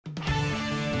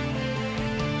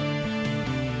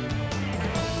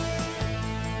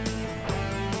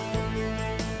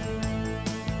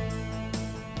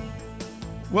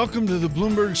Welcome to the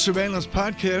Bloomberg Surveillance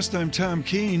Podcast. I'm Tom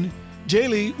Keene.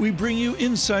 Daily, we bring you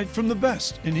insight from the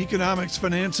best in economics,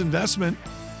 finance, investment,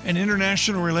 and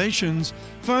international relations.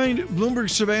 Find Bloomberg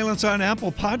Surveillance on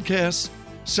Apple Podcasts,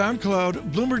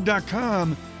 SoundCloud,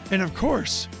 Bloomberg.com, and of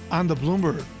course, on the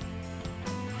Bloomberg.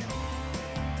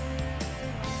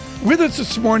 With us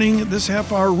this morning, this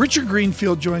half hour, Richard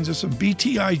Greenfield joins us on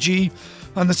BTIG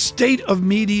on the state of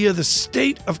media, the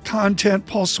state of content.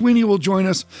 Paul Sweeney will join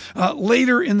us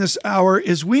later in this hour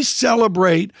as we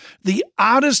celebrate the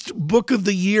oddest book of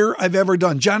the year I've ever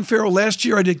done. John Farrell, last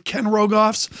year I did Ken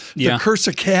Rogoff's The Curse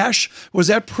of Cash. Was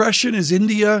that prescient as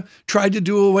India tried to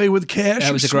do away with cash?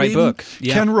 That was a great book.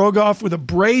 Yeah. Ken Rogoff with a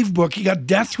brave book. He got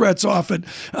death threats off it.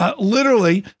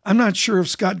 Literally, I'm not sure if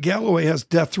Scott Galloway has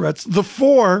death threats. The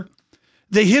Four,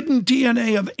 the hidden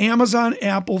DNA of Amazon,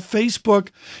 Apple,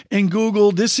 Facebook, and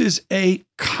Google. This is a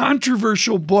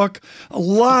controversial book. A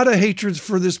lot of hatred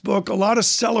for this book, a lot of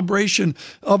celebration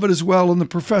of it as well. And the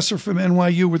professor from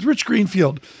NYU with Rich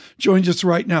Greenfield joins us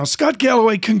right now. Scott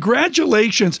Galloway,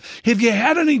 congratulations. Have you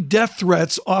had any death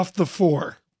threats off The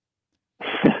Four?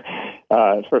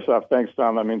 First off, thanks,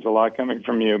 Tom. That means a lot coming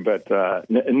from you, but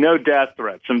no death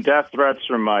threats. Some death threats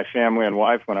from my family and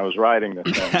wife when I was writing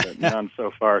this thing, but none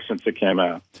so far since it came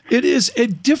out. It is a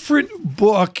different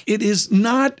book. It is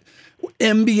not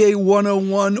MBA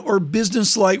 101 or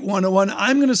Business Light 101.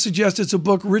 I'm going to suggest it's a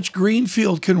book Rich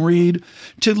Greenfield can read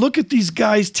to look at these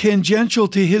guys tangential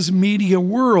to his media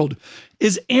world.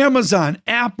 Is Amazon,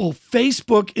 Apple,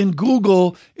 Facebook, and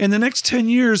Google in the next 10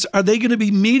 years, are they going to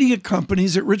be media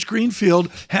companies that Rich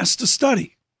Greenfield has to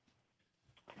study?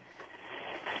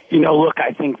 You know, look,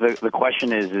 I think the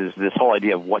question is this whole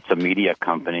idea of what's a media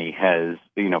company has,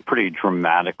 pretty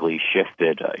dramatically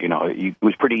shifted. It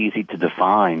was pretty easy to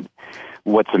define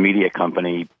what's a media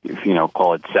company,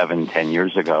 call it 7-10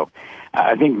 years ago.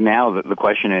 I think now the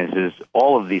question is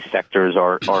all of these sectors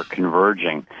are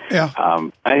converging. Yeah.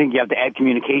 I think you have to add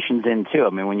communications in, too. I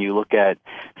mean, when you look at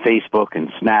Facebook and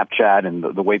Snapchat and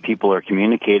the way people are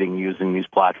communicating using these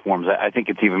platforms, I think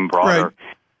it's even broader.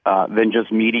 Right. Than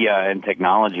just media and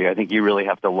technology. I think you really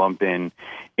have to lump in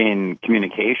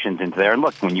communications into there. And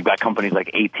look, when you've got companies like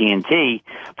AT&T,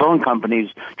 phone companies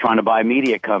trying to buy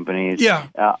media companies,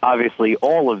 obviously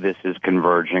all of this is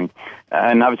converging.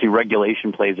 And obviously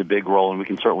regulation plays a big role, and we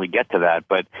can certainly get to that.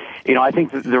 But, I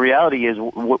think the reality is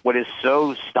what is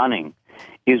so stunning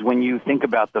is when you think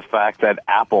about the fact that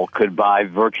Apple could buy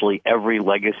virtually every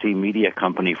legacy media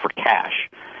company for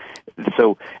cash.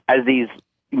 So as these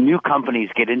new companies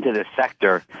get into this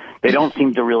sector, they don't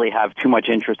seem to really have too much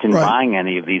interest in buying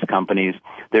any of these companies.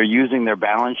 They're using their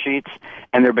balance sheets,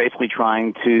 and they're basically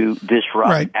trying to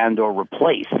disrupt and or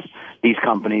replace these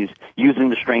companies using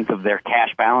the strength of their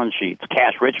cash balance sheets,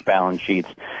 cash-rich balance sheets,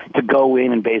 to go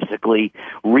in and basically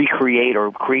recreate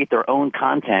or create their own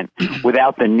content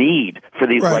without the need for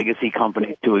these legacy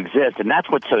companies to exist. And that's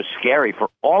what's so scary for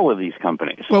all of these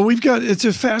companies. Well, it's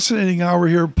a fascinating hour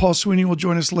here. Paul Sweeney will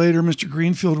join us later. Mr.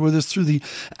 Greenfield with us through the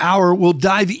hour. We'll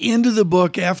dive into the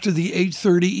book after the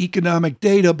 8:30 economic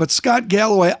data. But Scott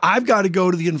Galloway, I've got to go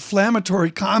to the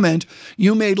inflammatory comment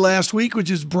you made last week,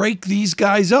 which is break these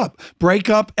guys up. Break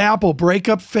up Apple, break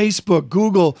up Facebook,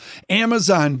 Google,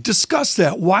 Amazon. Discuss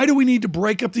that. Why do we need to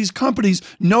break up these companies?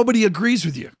 Nobody agrees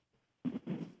with you.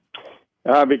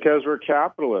 Because we're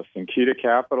capitalists, and key to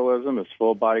capitalism is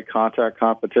full-body contact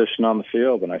competition on the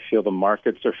field. And I feel the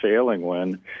markets are failing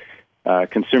when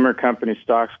consumer company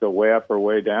stocks go way up or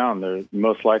way down. The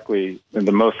most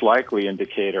likely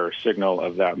indicator or signal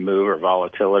of that move or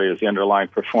volatility is the underlying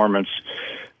performance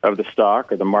of the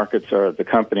stock or the markets or the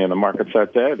company and the markets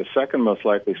that day. The second most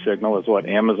likely signal is what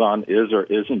Amazon is or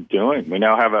isn't doing. We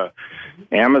now have a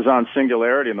Amazon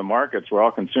singularity in the markets where all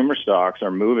consumer stocks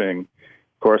are moving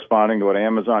corresponding to what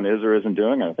Amazon is or isn't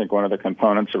doing. And I think one of the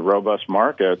components of robust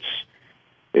markets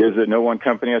is that no one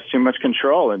company has too much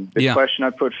control. And the question I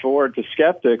put forward to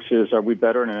skeptics is, are we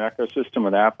better in an ecosystem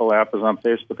with Apple, Amazon,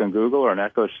 Facebook, and Google, or an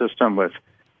ecosystem with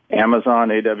Amazon,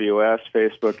 AWS,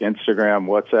 Facebook, Instagram,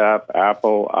 WhatsApp,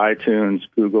 Apple, iTunes,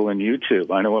 Google, and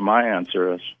YouTube? I know what my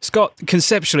answer is. Scott,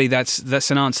 conceptually, that's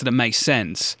an answer that makes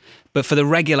sense. But for the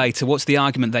regulator, what's the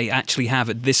argument they actually have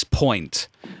at this point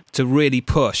to really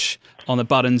push on the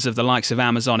buttons of the likes of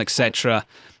Amazon, etc.,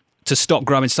 to stop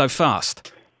growing so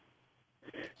fast?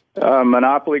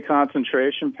 Monopoly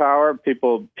concentration power.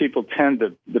 People tend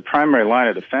to, the primary line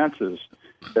of defense is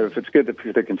that if it's good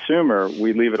for the consumer,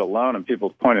 we leave it alone, and people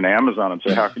point at Amazon and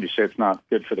say, how can you say it's not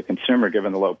good for the consumer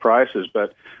given the low prices?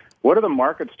 But what are the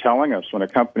markets telling us when a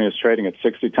company is trading at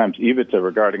 60 times EBITDA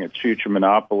regarding its future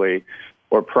monopoly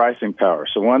or pricing power.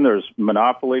 So one, there's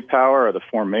monopoly power or the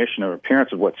formation or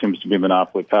appearance of what seems to be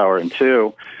monopoly power. And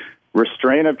two,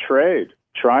 restraint of trade.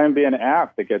 Try and be an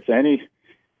app that gets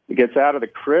out of the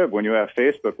crib when you have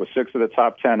Facebook with 6 of the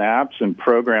top 10 apps and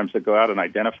programs that go out and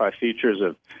identify features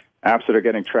of apps that are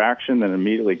getting traction, then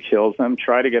immediately kills them.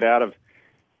 Try to get out of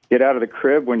the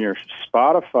crib when you're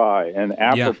Spotify and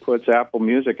Apple puts Apple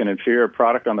Music, an inferior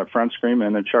product, on their front screen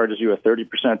and then charges you a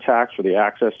 30% tax for the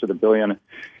access to the billion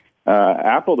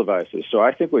Apple devices. So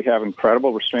I think we have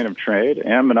incredible restraint of trade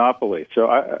and monopoly. So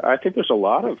I think there's a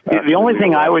lot of... The only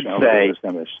thing I would say...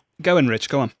 Go in, Rich,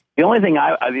 go on. The only thing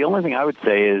I would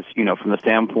say is, from the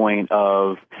standpoint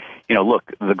of, look,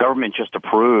 the government just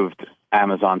approved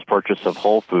Amazon's purchase of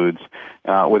Whole Foods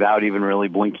without even really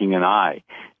blinking an eye.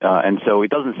 And so it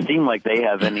doesn't seem like they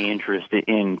have any interest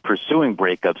in pursuing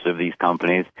breakups of these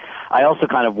companies. I also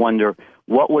kind of wonder,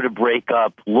 what would a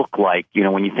breakup look like?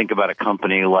 When you think about a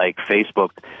company like Facebook,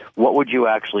 what would you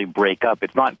actually break up?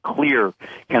 It's not clear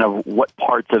kind of what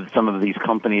parts of some of these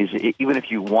companies, even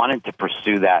if you wanted to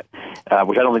pursue that,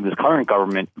 which I don't think this current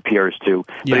government appears to,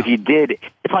 but if you did,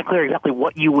 it's not clear exactly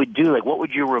what you would do. Like, what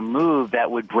would you remove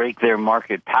that would break their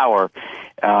market power?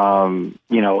 The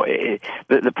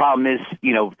problem is,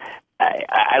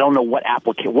 I don't know what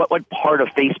what part of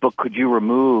Facebook could you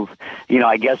remove?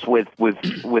 I guess with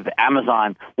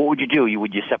Amazon, what would you do?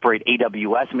 Would you separate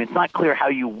AWS? I mean, it's not clear how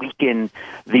you weaken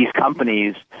these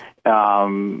companies,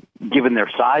 given their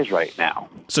size right now.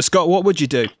 So, Scott, what would you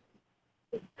do?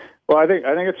 Well, I think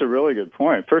it's a really good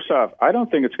point. First off, I don't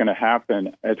think it's going to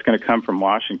happen. It's going to come from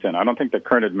Washington. I don't think the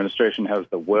current administration has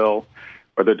the will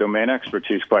or the domain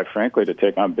expertise, quite frankly, to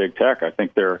take on big tech. I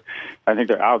think they're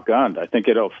outgunned. I think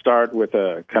it'll start with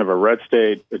a kind of a red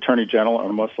state attorney general,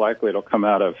 or most likely it'll come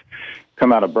out of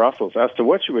Brussels. As to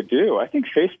what you would do, I think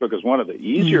Facebook is one of the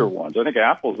easier ones. I think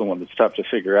Apple's the one that's tough to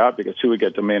figure out because who would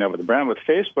get domain over the brand with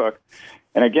Facebook?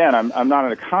 And again, I'm not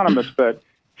an economist, but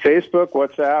Facebook,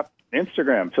 WhatsApp,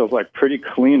 Instagram feels like pretty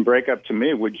clean breakup to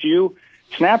me.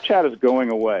 Snapchat is going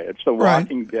away. It's the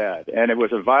Walking Dead, and it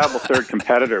was a viable third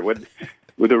competitor.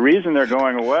 With the reason they're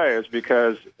going away is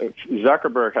because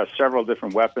Zuckerberg has several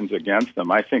different weapons against them.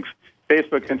 I think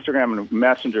Facebook, Instagram, and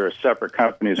Messenger as separate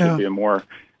companies would be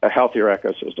a healthier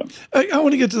ecosystem. I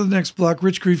want to get to the next block.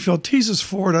 Rich Greenfield teases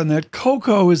forward on that.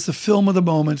 Coco is the film of the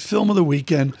moment, film of the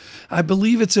weekend. I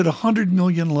believe it's at 100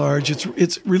 million large.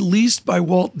 It's released by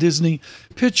Walt Disney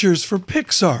Pictures for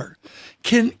Pixar.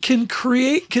 Can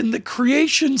the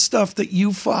creation stuff that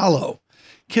you follow,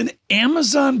 can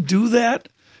Amazon do that?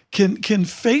 Can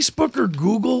Facebook or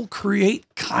Google create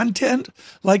content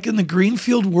like in the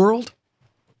Greenfield world?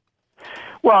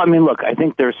 Well, I mean, look, I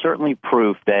think there's certainly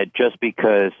proof that just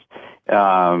because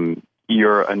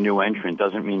you're a new entrant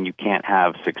doesn't mean you can't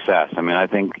have success. I mean, I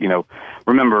think,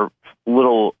 remember,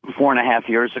 4.5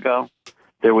 years ago,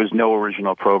 there was no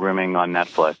original programming on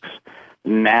Netflix.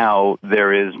 Now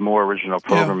there is more original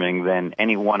programming than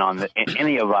anyone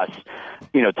any of us,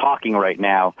 talking right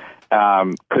now,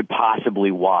 could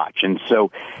possibly watch. And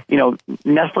so,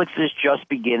 Netflix is just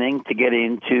beginning to get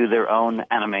into their own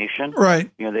animation. Right.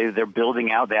 They're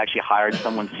building out. They actually hired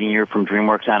someone senior from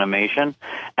DreamWorks Animation,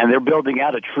 and they're building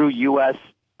out a true U.S.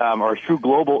 Or a true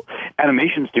global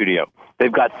animation studio.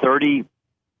 They've got 30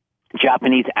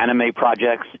 Japanese anime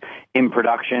projects in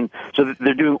production. So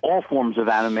they're doing all forms of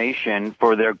animation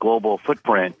for their global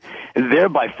footprint. They're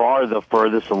by far the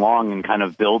furthest along in kind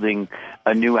of building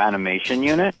a new animation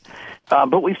unit.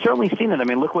 But we've certainly seen it. I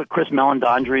mean, look what Chris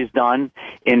Meledandri's done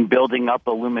in building up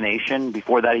Illumination.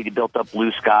 Before that, he built up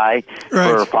Blue Sky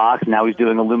for Fox. Now he's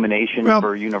doing Illumination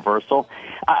for Universal.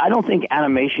 I don't think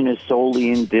animation is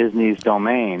solely in Disney's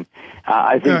domain.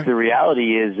 I think the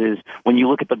reality is when you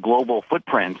look at the global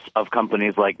footprints of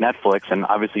companies like Netflix, and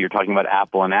obviously you're talking about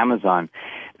Apple and Amazon,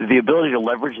 the ability to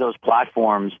leverage those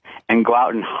platforms and go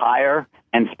out and hire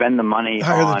and spend the money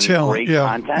on great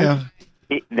content.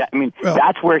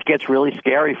 That's where it gets really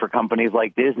scary for companies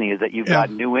like Disney, is that you've got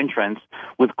new entrants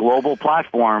with global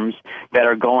platforms that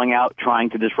are going out trying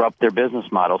to disrupt their business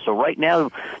model. So right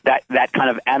now, that kind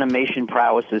of animation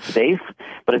prowess is safe,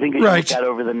 but I think as you look at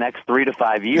over the next 3 to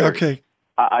 5 years,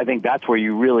 I think that's where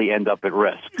you really end up at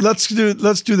risk. Let's do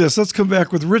this. Let's come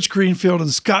back with Rich Greenfield and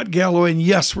Scott Galloway. And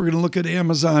yes, we're going to look at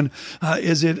Amazon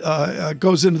as it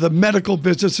goes into the medical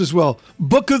business as well.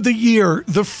 Book of the Year,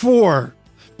 The Four,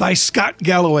 by Scott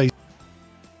Galloway.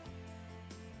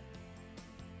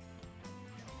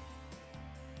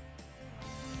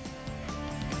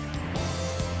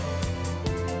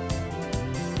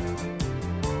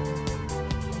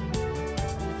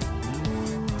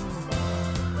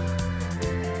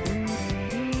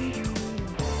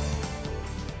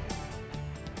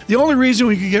 The only reason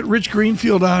we could get Rich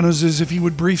Greenfield on is if he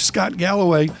would brief Scott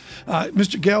Galloway.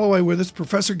 Mr. Galloway with us,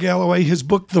 Professor Galloway. His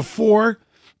book, The Four,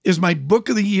 is my book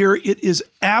of the year. It is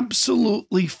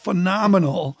absolutely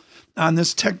phenomenal on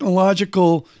this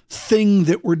technological thing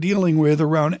that we're dealing with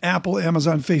around Apple,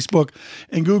 Amazon, Facebook,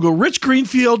 and Google. Rich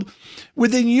Greenfield,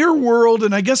 within your world,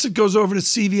 and I guess it goes over to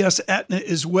CVS Aetna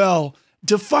as well,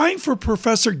 define for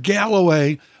Professor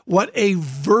Galloway what a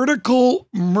vertical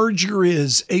merger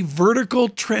is, a vertical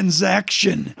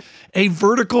transaction, a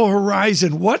vertical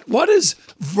horizon. What is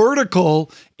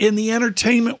vertical in the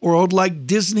entertainment world, like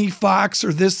Disney Fox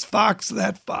or this Fox,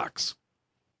 that Fox?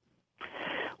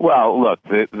 Well, look,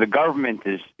 the government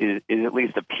is at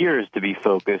least appears to be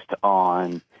focused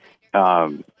on,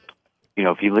 if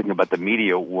you're looking about the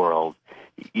media world,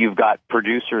 you've got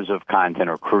producers of content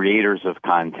or creators of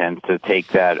content, to take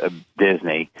that of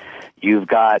Disney. You've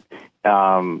got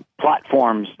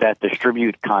platforms that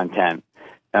distribute content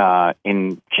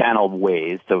in channeled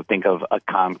ways. So think of a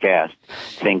Comcast,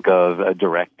 think of a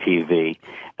DirecTV,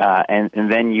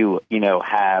 and then you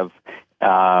have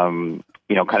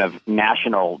kind of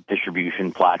national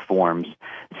distribution platforms.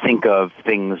 Think of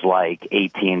things like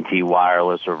AT&T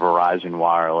Wireless or Verizon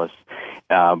Wireless.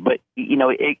 But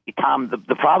Tom,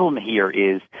 the problem here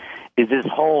is this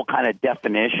whole kind of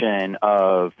definition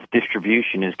of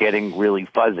distribution is getting really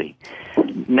fuzzy.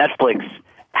 Netflix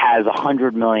has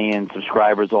 100 million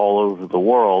subscribers all over the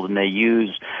world, and they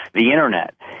use the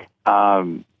internet.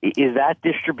 Is that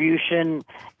distribution?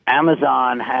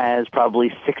 Amazon has probably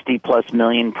 60+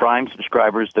 million Prime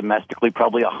subscribers domestically,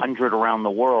 probably 100 around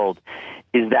the world.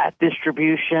 Is that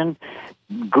distribution?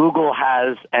 Google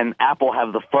has and Apple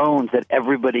have the phones that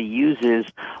everybody uses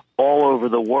all over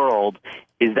the world.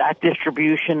 Is that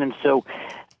distribution? And so,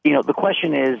 the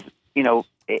question is,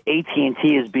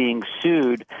 AT&T is being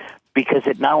sued because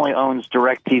it not only owns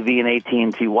DirecTV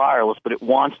and AT&T Wireless, but it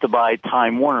wants to buy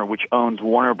Time Warner, which owns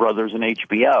Warner Brothers and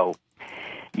HBO.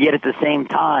 Yet at the same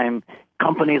time,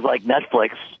 companies like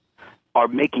Netflix are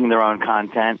making their own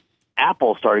content.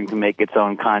 Apple's starting to make its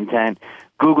own content.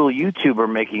 Google, YouTube are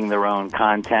making their own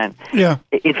content. Yeah.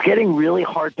 It's getting really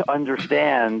hard to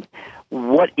understand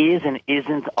what is and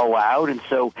isn't allowed. And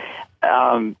so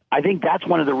I think that's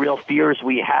one of the real fears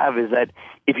we have, is that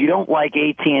if you don't like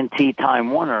AT&T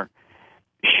Time Warner,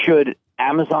 should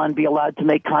Amazon be allowed to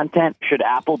make content? Should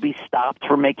Apple be stopped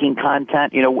from making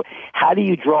content? How do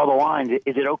you draw the line?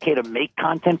 Is it okay to make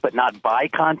content but not buy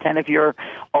content if you're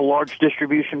a large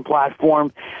distribution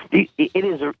platform? This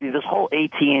whole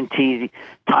AT&T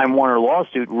Time Warner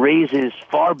lawsuit raises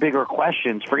far bigger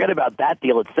questions. Forget about that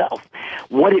deal itself.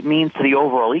 What it means to the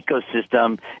overall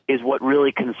ecosystem is what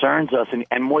really concerns us,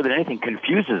 and more than anything,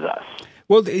 confuses us.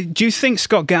 Well, do you think,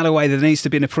 Scott Galloway, there needs to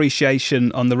be an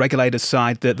appreciation on the regulator's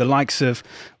side that the likes of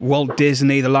Walt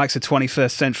Disney, the likes of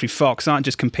 21st Century Fox aren't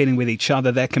just competing with each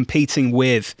other, they're competing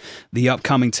with the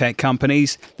upcoming tech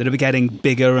companies that are getting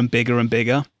bigger and bigger and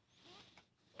bigger?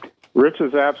 Rich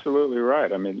is absolutely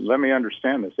right. I mean, let me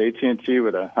understand this. AT&T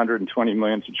with 120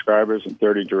 million subscribers and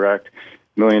 30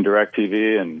 million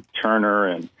DirecTV and Turner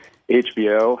and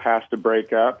HBO has to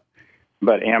break up.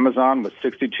 But Amazon, with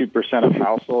 62% of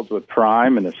households with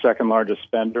Prime and the second largest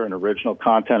spender in original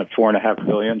content of $4.5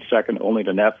 billion, second only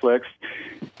to Netflix,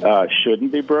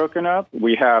 shouldn't be broken up.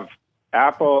 We have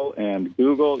Apple and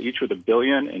Google, each with 1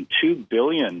 billion and 2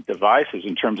 billion devices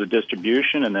in terms of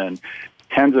distribution, and then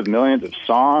tens of millions of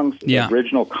songs,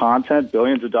 original content,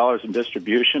 billions of dollars in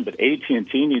distribution. But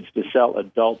AT&T needs to sell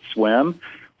Adult Swim.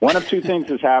 One of two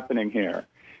things is happening here.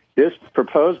 This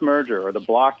proposed merger, or the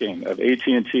blocking of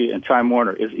AT&T and Time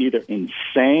Warner, is either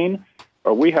insane,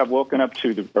 or we have woken up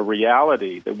to a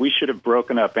reality that we should have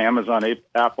broken up Amazon,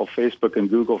 Apple, Facebook, and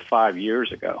Google 5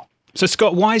 years ago. So,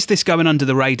 Scott, why is this going under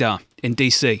the radar in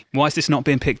D.C.? Why is this not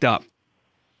being picked up?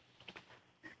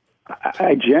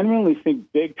 I genuinely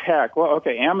think big tech,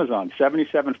 Amazon,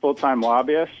 77 full-time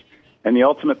lobbyists, and the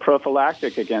ultimate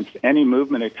prophylactic against any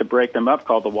movement to break them up,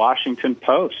 called the Washington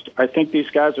Post. I think these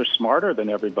guys are smarter than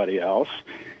everybody else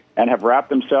and have wrapped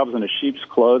themselves in a sheep's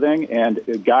clothing, and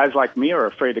guys like me are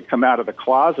afraid to come out of the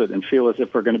closet and feel as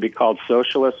if we're going to be called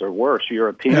socialists or worse,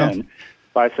 European,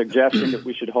 by suggesting that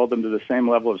we should hold them to the same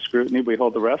level of scrutiny we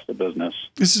hold the rest of business.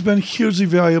 This has been hugely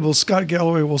valuable. Scott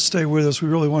Galloway will stay with us. We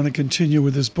really want to continue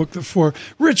with this book, The Four.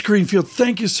 Rich Greenfield,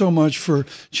 thank you so much for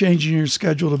changing your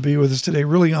schedule to be with us today.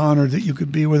 Really honored that you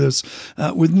could be with us.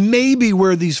 With maybe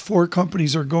where these four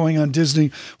companies are going on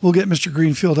Disney, we'll get Mr.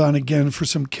 Greenfield on again for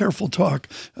some careful talk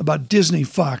about Disney,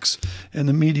 Fox, and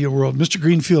the media world. Mr.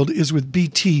 Greenfield is with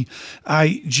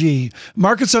BTIG.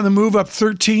 Markets on the move, up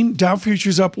 13. Dow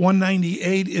futures up 198.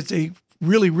 It's a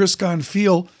really risk-on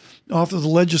feel off of the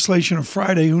legislation of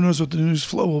Friday. Who knows what the news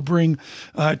flow will bring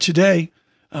today.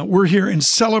 We're here in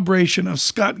celebration of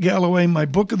Scott Galloway, my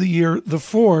book of the year, The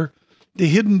Four, The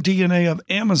Hidden DNA of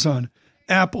Amazon,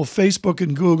 Apple, Facebook,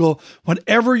 and Google.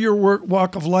 Whatever your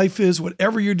walk of life is,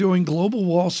 whatever you're doing, Global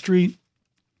Wall Street,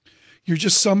 you're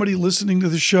just somebody listening to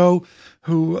the show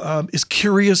who is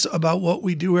curious about what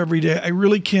we do every day. I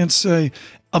really can't say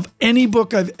of any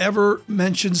book I've ever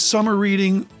mentioned, summer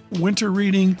reading, winter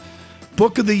reading,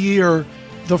 book of the year,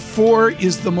 The Four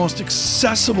is the most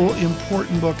accessible,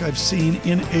 important book I've seen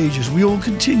in ages. We will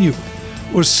continue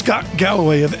with Scott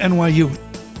Galloway of NYU.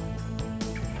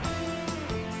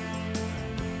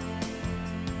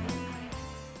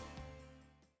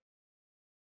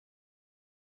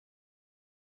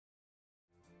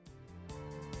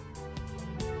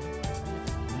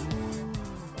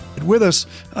 With us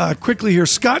quickly here,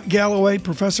 Scott Galloway,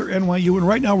 professor at NYU, and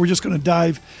right now we're just going to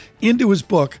dive into his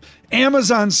book.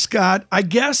 Amazon, Scott, I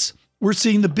guess we're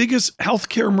seeing the biggest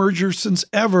healthcare merger since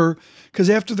ever, because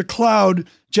after the cloud,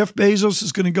 Jeff Bezos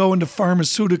is going to go into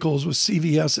pharmaceuticals with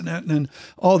CVS and Aetna and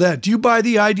all that. Do you buy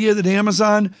the idea that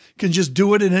Amazon can just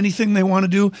do it in anything they want to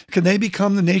do? Can they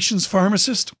become the nation's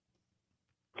pharmacist?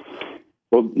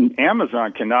 Well,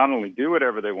 Amazon can not only do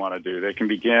whatever they want to do, they can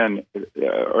begin,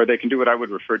 or they can do what I would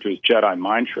refer to as Jedi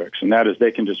mind tricks, and that is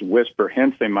they can just whisper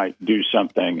hints they might do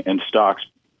something, and stocks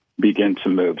begin to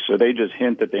move. So they just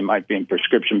hint that they might be in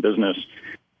prescription business.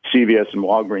 CVS and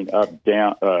Walgreens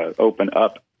open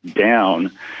up,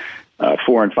 down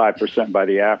 4 and 5% by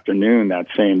the afternoon that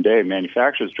same day.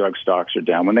 Manufacturers' drug stocks are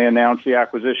down. When they announced the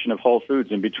acquisition of Whole Foods,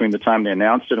 in between the time they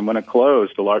announced it and when it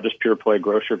closed, the largest pure play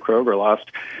grocer, Kroger, lost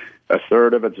a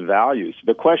third of its values.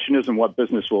 The question isn't what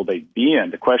business will they be in.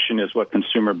 The question is what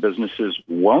consumer businesses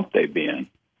won't they be in.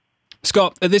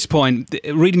 Scott, at this point,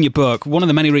 reading your book, one of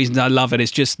the many reasons I love it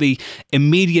is just the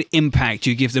immediate impact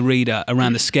you give the reader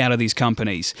around the scale of these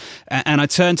companies. And I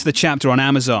turn to the chapter on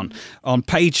Amazon. On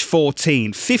page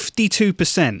 14,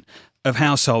 52% of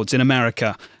households in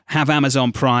America have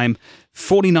Amazon Prime,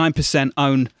 49%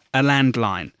 own a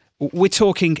landline. We're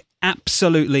talking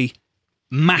absolutely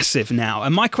massive now.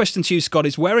 And my question to you, Scott,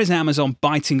 is where is Amazon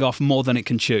biting off more than it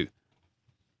can chew?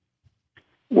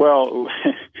 Well,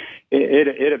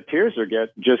 it appears they're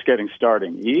just getting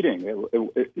started eating.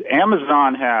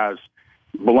 Amazon has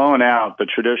blown out the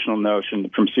traditional notion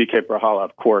from C.K. Prahala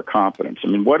of core competence. I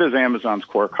mean, what is Amazon's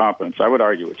core competence? I would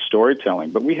argue it's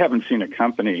storytelling, but we haven't seen a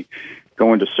company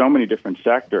go into so many different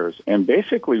sectors and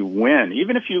basically win.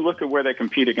 Even if you look at where they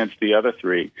compete against the other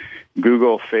three,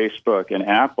 Google, Facebook, and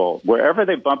Apple, wherever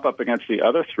they bump up against the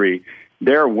other three,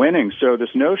 they're winning. So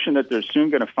this notion that they're soon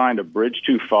going to find a bridge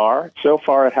too far, so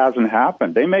far it hasn't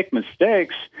happened. They make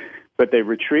mistakes, but they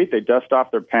retreat, they dust off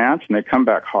their pants, and they come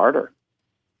back harder.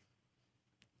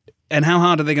 And how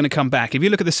hard are they going to come back? If you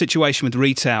look at the situation with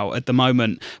retail at the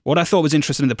moment, what I thought was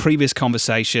interesting in the previous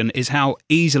conversation is how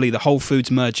easily the Whole Foods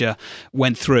merger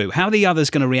went through. How are the others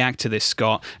going to react to this,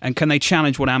 Scott? And can they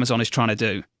challenge what Amazon is trying to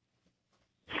do?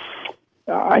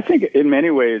 I think in many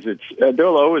ways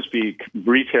there'll always be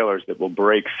retailers that will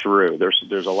break through.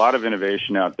 There's a lot of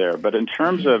innovation out there. But in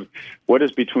terms of what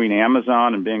is between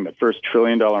Amazon and being the first $1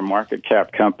 trillion market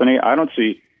cap company, I don't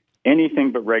see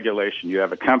anything but regulation. You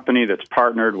have a company that's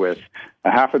partnered with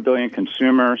 500 million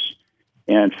consumers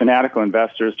and fanatical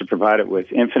investors to provide it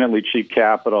with infinitely cheap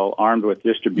capital, armed with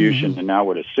distribution, and now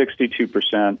what is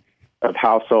 62% of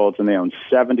households, and they own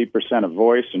 70% of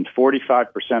voice and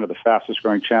 45% of the fastest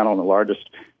growing channel in the largest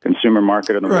consumer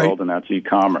market in the world, and that's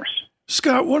e-commerce.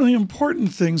 Scott, one of the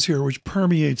important things here, which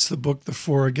permeates the book, The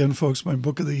Four, again, folks, my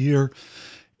book of the year,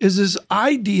 is this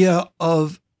idea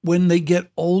of when they get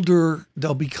older,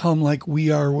 they'll become like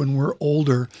we are when we're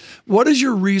older. What is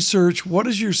your research? What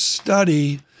is your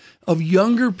study of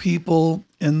younger people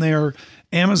and their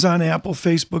Amazon, Apple,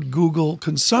 Facebook, Google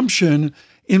consumption?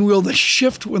 And will they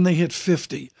shift when they hit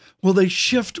 50? Will they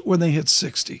shift when they hit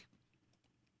 60?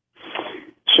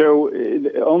 So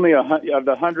only of the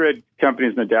 100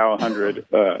 companies in the Dow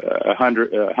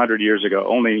 100 years ago,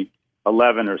 only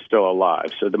 11 are still alive.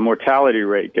 So the mortality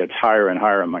rate gets higher and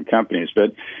higher among companies.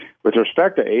 But with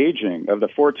respect to aging, of the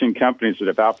 14 companies that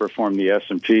have outperformed the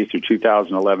S&P through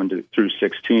 2011 through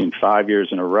 16, 5 years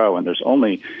in a row, and there's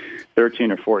only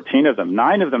 13 or 14 of them,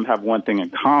 9 of them have one thing in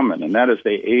common, and that is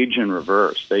they age in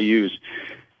reverse. They use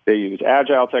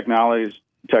agile technologies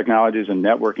and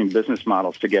networking business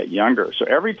models to get younger. So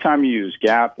every time you use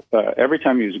Gap, every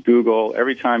time you use Google,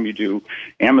 every time you do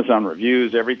Amazon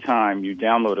reviews, every time you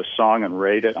download a song and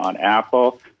rate it on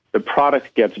Apple, the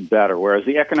product gets better. Whereas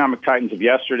the economic titans of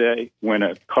yesterday, when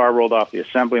a car rolled off the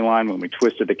assembly line, when we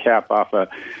twisted the cap off a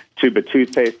tube of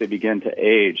toothpaste, they begin to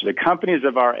age. The companies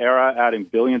of our era adding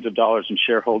billions of dollars in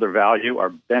shareholder value are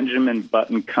Benjamin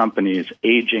Button companies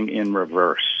aging in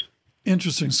reverse.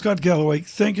 Interesting. Scott Galloway,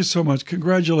 thank you so much.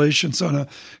 Congratulations on a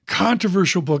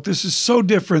controversial book. This is so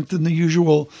different than the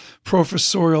usual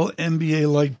professorial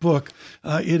MBA-like book.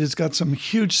 It has got some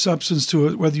huge substance to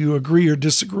it, whether you agree or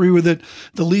disagree with it.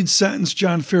 The lead sentence,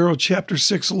 John Farrow, Chapter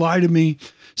 6, Lie to Me.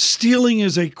 Stealing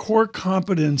is a core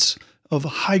competence of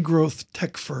high-growth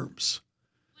tech firms.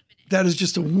 That is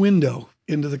just a window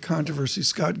into the controversy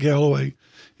Scott Galloway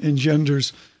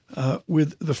engenders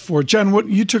with the four. John,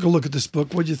 you took a look at this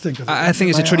book. What did you think of it? I think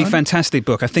it's a truly fantastic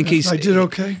book. I think I did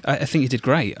okay. I think he did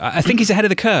great. I think he's ahead of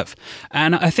the curve.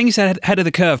 And I think he's ahead of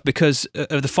the curve because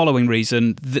of the following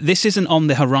reason. This isn't on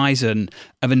the horizon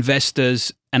of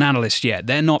investors and analysts yet.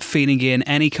 They're not feeling in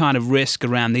any kind of risk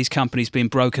around these companies being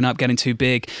broken up, getting too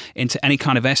big, into any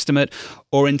kind of estimate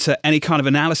or into any kind of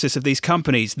analysis of these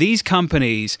companies. These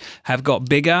companies have got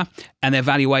bigger and their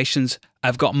valuations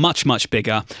have got much, much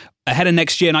bigger ahead of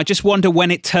next year. And I just wonder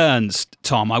when it turns,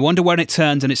 Tom. I wonder when it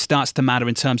turns and it starts to matter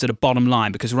in terms of the bottom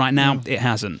line, because right now it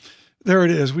hasn't. There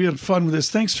it is. We had fun with this.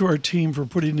 Thanks to our team for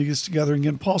putting this together.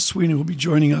 Again, Paul Sweeney will be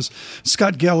joining us.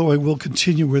 Scott Galloway will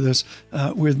continue with us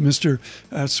with Mr.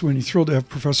 Sweeney. Thrilled to have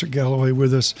Professor Galloway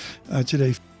with us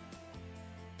today.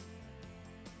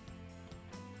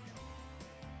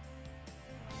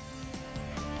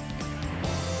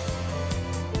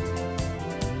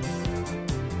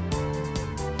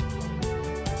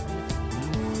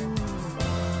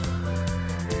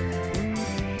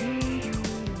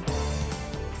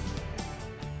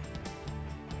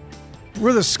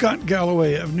 We're the Scott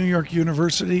Galloway of New York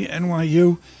University,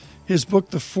 NYU. His book,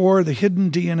 The Four, The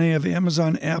Hidden DNA of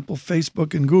Amazon, Apple,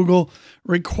 Facebook, and Google.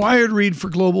 Required read for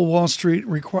Global Wall Street,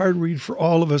 required read for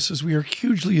all of us as we are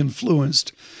hugely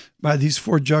influenced by these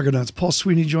four juggernauts. Paul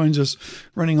Sweeney joins us,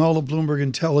 running all of Bloomberg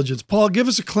Intelligence. Paul, give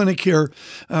us a clinic here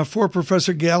for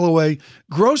Professor Galloway.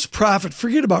 Gross profit,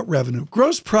 forget about revenue.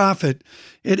 Gross profit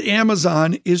at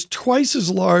Amazon is twice as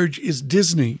large as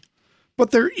Disney, but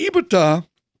their EBITDA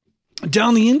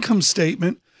down the income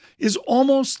statement is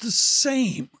almost the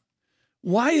same.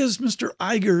 Why is Mr.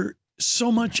 Iger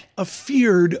so much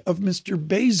afeared of Mr.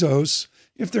 Bezos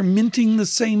if they're minting the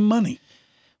same money?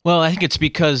 Well, I think it's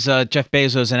because Jeff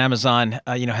Bezos and Amazon,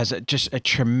 has just a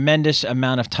tremendous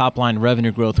amount of top-line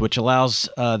revenue growth, which allows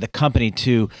the company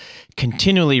to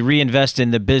continually reinvest in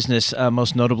the business,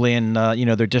 most notably in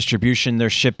their distribution,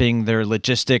 their shipping, their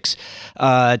logistics,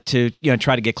 to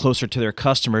try to get closer to their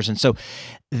customers. And so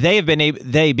they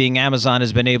being Amazon,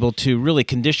 has been able to really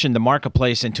condition the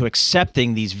marketplace into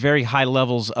accepting these very high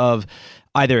levels of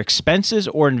either expenses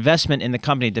or investment in the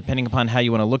company, depending upon how you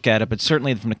want to look at it. But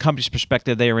certainly from the company's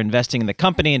perspective, they are investing in the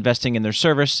company, investing in their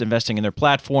service, investing in their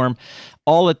platform,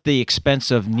 all at the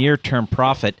expense of near-term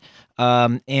profit.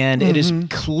 It has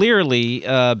clearly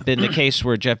been the case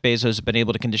where Jeff Bezos has been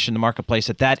able to condition the marketplace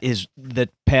that is the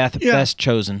path best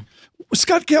chosen.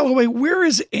 Scott Galloway, where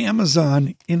is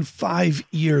Amazon in 5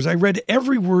 years? I read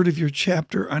every word of your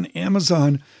chapter on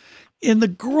Amazon, and the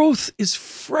growth is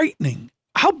frightening.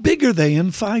 How big are they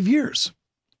in 5 years?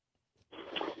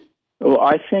 Well,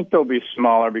 I think they'll be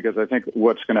smaller because I think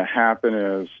what's going to happen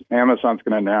is Amazon's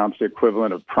going to announce the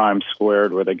equivalent of Prime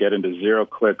Squared, where they get into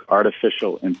zero-click,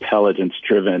 artificial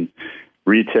intelligence-driven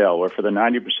retail, where for the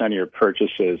 90% of your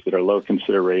purchases that are low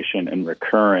consideration and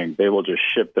recurring, they will just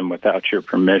ship them without your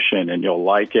permission, and you'll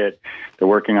like it. They're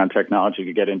working on technology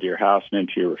to get into your house and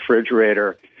into your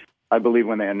refrigerator. I believe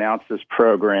when they announce this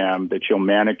program that you'll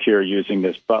manicure using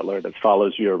this butler that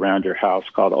follows you around your house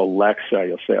called Alexa.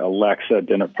 You'll say, Alexa,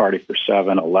 dinner party for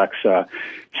 7. Alexa,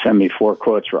 send me 4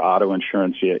 quotes for auto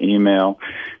insurance via email.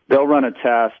 They'll run a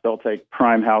test. They'll take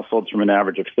prime households from an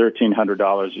average of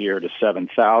 $1,300 a year to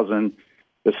 $7,000.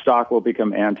 The stock will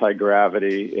become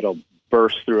anti-gravity. It'll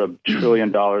burst through $1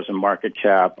 trillion in market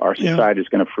cap. Our society is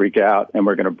going to freak out, and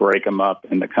we're going to break them up,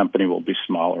 and the company will be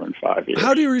smaller in 5 years.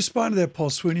 How do you respond to that, Paul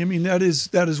Sweeney? I mean, that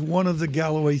is one of the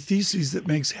Galloway theses that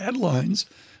makes headlines,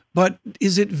 but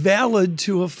is it valid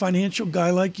to a financial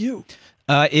guy like you?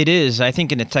 It is. I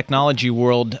think in the technology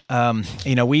world,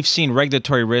 we've seen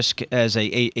regulatory risk as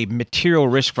a material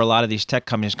risk for a lot of these tech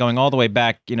companies going all the way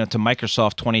back, to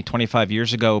Microsoft 20, 25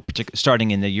 years ago,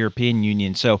 starting in the European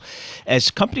Union. So as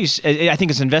companies, I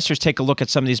think as investors take a look at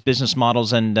some of these business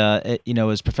models and,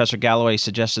 as Professor Galloway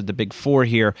suggested, the big four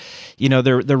here,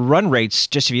 their run rates,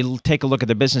 just if you take a look at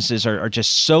the businesses, are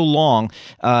just so long.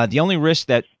 The only risk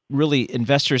that really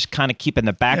investors kind of keep in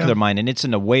the back of their mind, and it's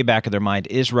in the way back of their mind,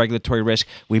 is regulatory risk.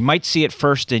 We might see it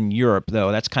first in Europe,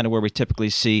 though. That's kind of where we typically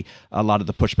see a lot of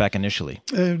the pushback initially.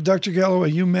 Dr.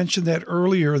 Galloway, you mentioned that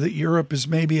earlier, that Europe is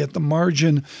maybe at the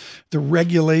margin, the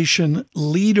regulation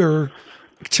leader.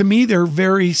 To me, they're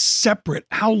very separate.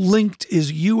 How linked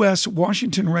is U.S.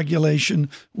 Washington regulation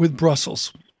with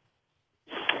Brussels?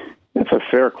 It's a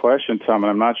fair question, Tom, and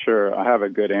I'm not sure I have a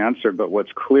good answer, but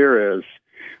what's clear is,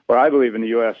 or I believe in the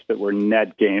U.S., that we're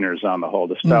net gainers on the whole,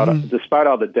 despite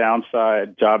all the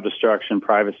downside, job destruction,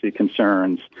 privacy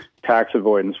concerns, tax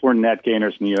avoidance, we're net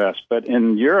gainers in the U.S. But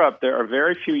in Europe, there are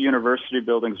very few university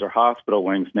buildings or hospital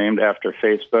wings named after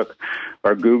Facebook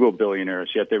or Google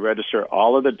billionaires, yet they register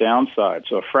all of the downside.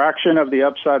 So a fraction of the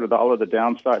upside with all of the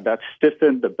downside, that's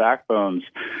stiffened the backbones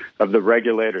of the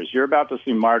regulators. You're about to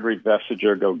see Marguerite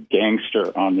Vestager go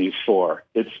gangster on these four.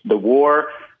 It's the war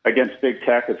against big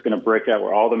tech. It's going to break out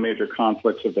where all the major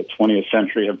conflicts of the 20th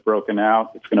century have broken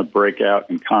out. It's going to break out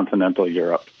in continental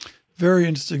Europe. Very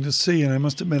interesting to see, and I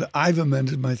must admit I've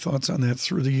amended my thoughts on that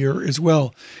through the year as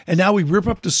well. And now we rip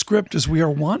up the script as we are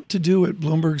wont to do at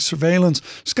Bloomberg Surveillance.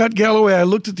 Scott Galloway, I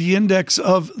looked at the index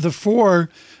of the four,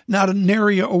 not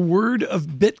nary a word of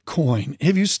Bitcoin.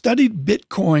 Have you studied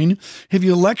Bitcoin? Have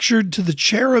you lectured to the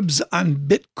cherubs on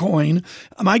Bitcoin?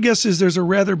 My guess is there's a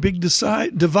rather big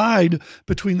divide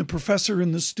between the professor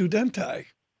and the studenti.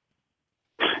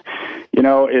 You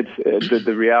know,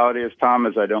 the reality is, Tom,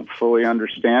 is I don't fully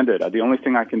understand it. The only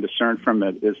thing I can discern from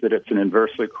it is that it's an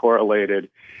inversely correlated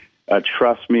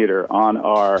trust meter on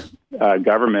our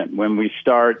government. When we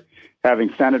start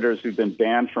having senators who've been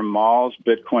banned from malls,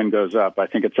 Bitcoin goes up. I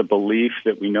think it's a belief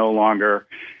that we no longer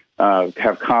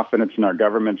have confidence in our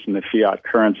governments and the fiat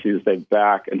currencies they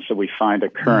back, and so we find a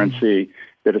currency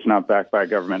that is not backed by a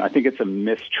government. I think it's a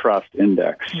mistrust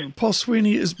index. Paul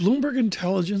Sweeney, is Bloomberg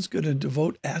Intelligence going to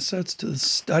devote assets to the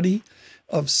study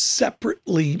of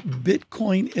separately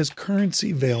Bitcoin as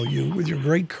currency value with your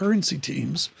great currency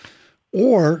teams,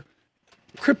 or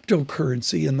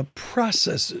cryptocurrency and the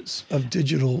processes of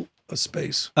digital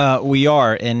space? We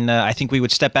are, and I think we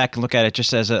would step back and look at it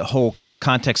just as a whole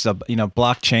context of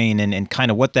blockchain and kind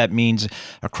of what that means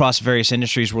across various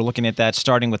industries. We're looking at that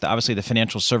starting with obviously the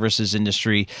financial services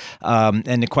industry,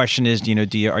 and the question is,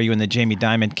 are you in the Jamie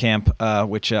Dimon camp,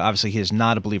 which obviously he is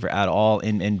not a believer at all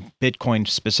in Bitcoin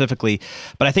specifically,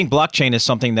 but I think blockchain is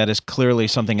something that is clearly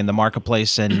something in the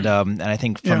marketplace, and I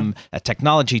think from a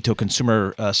technology to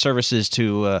consumer services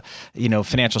to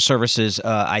financial services,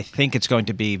 I think it's going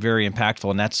to be very impactful,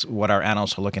 and that's what our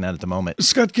analysts are looking at the moment.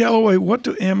 Scott Galloway, what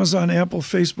do Amazon, Apple,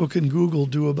 Facebook, and Google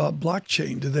do about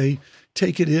blockchain? Do they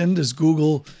take it in? Does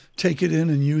Google take it in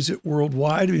and use it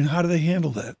worldwide? I mean, how do they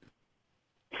handle that?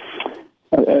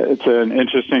 It's an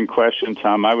interesting question,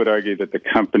 Tom. I would argue that the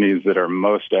companies that are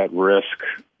most at risk,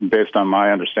 based on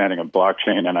my understanding of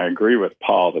blockchain, and I agree with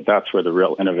Paul that that's where the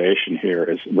real innovation here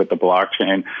is with the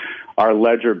blockchain, are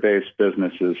ledger-based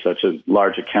businesses such as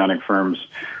large accounting firms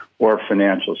or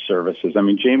financial services. I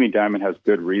mean, Jamie Dimon has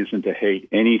good reason to hate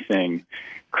anything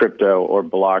crypto or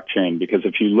blockchain, because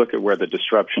if you look at where the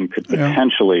disruption could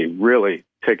potentially really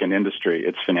take an industry,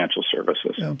 it's financial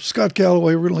services. Yeah. Scott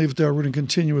Galloway, we're going to leave it there. We're going to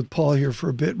continue with Paul here for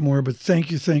a bit more, but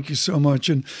thank you so much.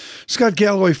 And Scott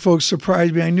Galloway, folks,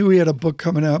 surprised me. I knew he had a book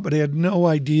coming out, but I had no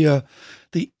idea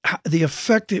the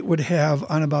effect it would have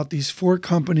on about these four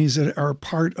companies that are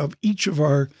part of each of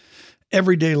our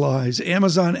everyday lives: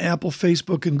 Amazon, Apple,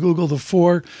 Facebook, and Google, the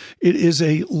four. It is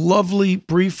a lovely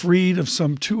brief read of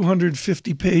some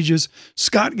 250 pages.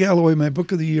 Scott Galloway, my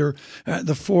book of the year,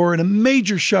 the four. And a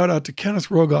major shout out to Kenneth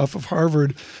Rogoff of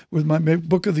Harvard with my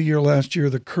book of the year last year,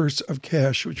 The Curse of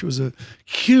Cash, which was a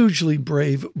hugely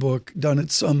brave book done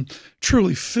at some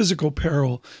truly physical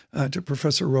peril to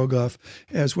Professor Rogoff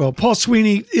as well. Paul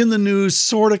Sweeney, in the news,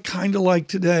 sort of kind of like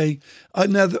today,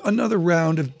 another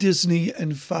round of Disney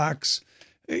and Fox.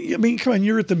 I mean, come on,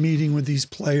 you're at the meeting with these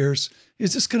players.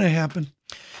 Is this going to happen?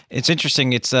 It's interesting.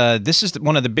 This is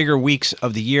one of the bigger weeks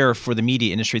of the year for the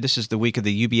media industry. This is the week of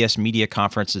the UBS Media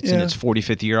Conference. It's in its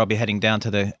 45th year. I'll be heading down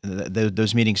to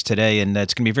those meetings today, and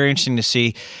it's going to be very interesting to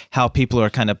see how people are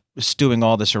kind of stewing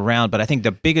all this around. But I think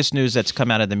the biggest news that's come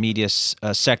out of the media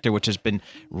sector, which has been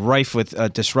rife with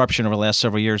disruption over the last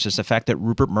several years, is the fact that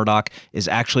Rupert Murdoch is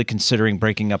actually considering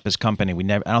breaking up his company.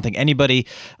 I don't think anybody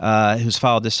who's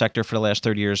followed this sector for the last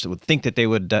 30 years would think that they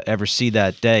would ever see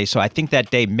that day. So I think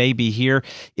that day may be here.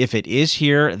 If it is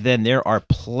here, then there are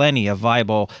plenty of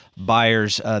viable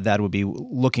buyers that would be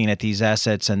looking at these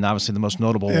assets, and obviously the most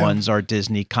notable ones are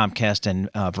Disney, Comcast,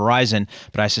 and Verizon,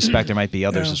 but I suspect there might be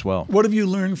others as well. What have you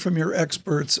learned from your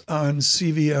experts on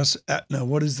CVS Aetna?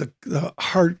 What is the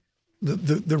heart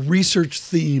the research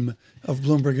theme of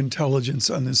Bloomberg Intelligence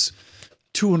on this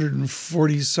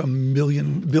 $240-some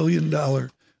billion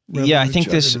Yeah, I think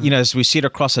this, as we see it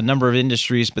across a number of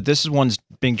industries, but this is one's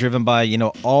being driven by,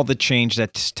 all the change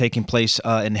that's taking place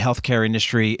in the healthcare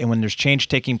industry. And when there's change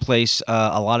taking place,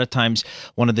 a lot of times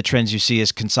one of the trends you see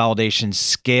is consolidation,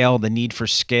 scale, the need for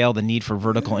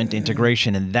vertical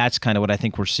integration. And that's kind of what I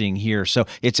think we're seeing here. So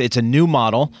it's a new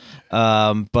model,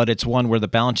 but it's one where the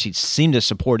balance sheets seem to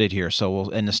support it here.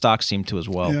 And the stocks seem to as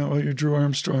well. Yeah, well, your Drew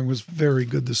Armstrong was very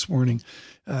good this morning.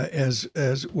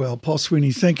 As well. Paul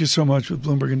Sweeney, thank you so much with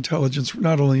Bloomberg Intelligence for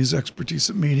not only his expertise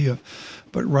in media,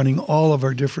 but running all of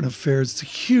our different affairs. It's a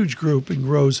huge group and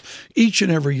grows each and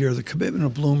every year, the commitment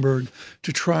of Bloomberg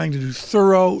to trying to do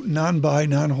thorough, non-buy,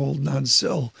 non-hold,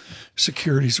 non-sell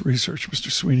securities research.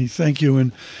 Mr. Sweeney, thank you.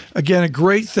 And again, a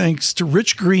great thanks to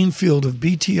Rich Greenfield of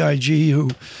BTIG,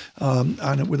 who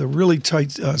on it with a really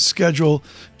tight schedule,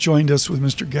 joined us with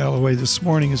Mr. Galloway this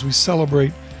morning as we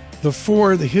celebrate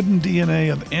the hidden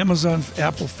DNA of Amazon,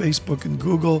 Apple, Facebook, and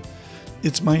Google.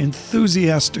 It's my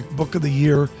enthusiastic book of the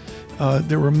year.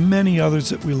 There were many others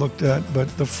that we looked at, but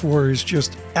the 4 is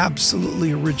just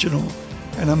absolutely original,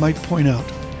 and I might point out,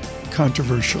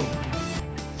 controversial.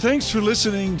 Thanks for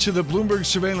listening to the Bloomberg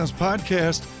Surveillance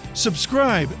Podcast.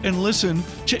 Subscribe and listen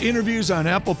to interviews on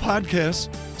Apple Podcasts,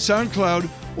 SoundCloud,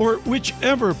 or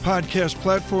whichever podcast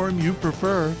platform you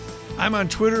prefer. I'm on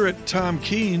Twitter at Tom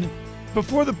Keene.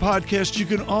 Before the podcast, you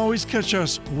can always catch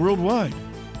us worldwide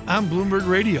on Bloomberg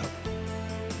Radio.